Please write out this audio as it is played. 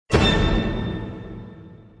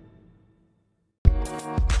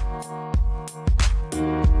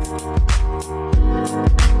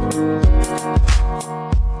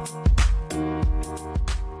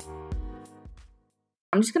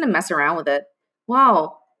I'm just going to mess around with it.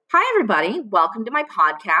 Wow. Hi, everybody. Welcome to my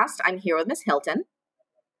podcast. I'm here with Miss Hilton.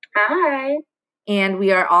 Hi. And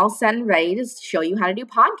we are all set and ready to show you how to do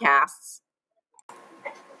podcasts.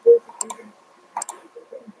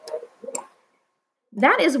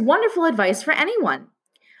 That is wonderful advice for anyone.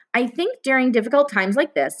 I think during difficult times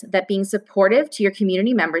like this, that being supportive to your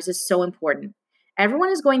community members is so important.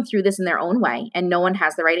 Everyone is going through this in their own way, and no one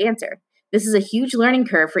has the right answer. This is a huge learning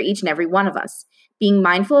curve for each and every one of us. Being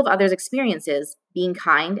mindful of others' experiences, being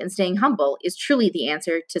kind, and staying humble is truly the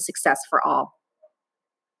answer to success for all.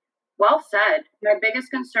 Well said. My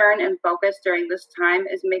biggest concern and focus during this time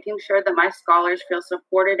is making sure that my scholars feel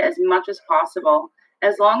supported as much as possible.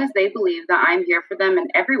 As long as they believe that I'm here for them in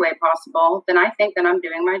every way possible, then I think that I'm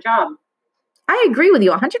doing my job. I agree with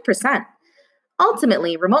you 100%.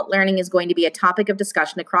 Ultimately, remote learning is going to be a topic of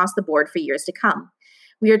discussion across the board for years to come.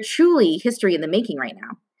 We are truly history in the making right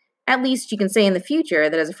now. At least you can say in the future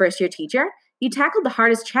that as a first-year teacher, you tackled the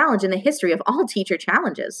hardest challenge in the history of all teacher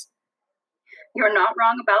challenges. You're not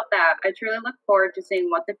wrong about that. I truly look forward to seeing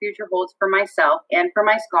what the future holds for myself and for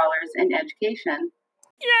my scholars in education.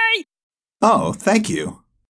 Yay! Oh, thank you.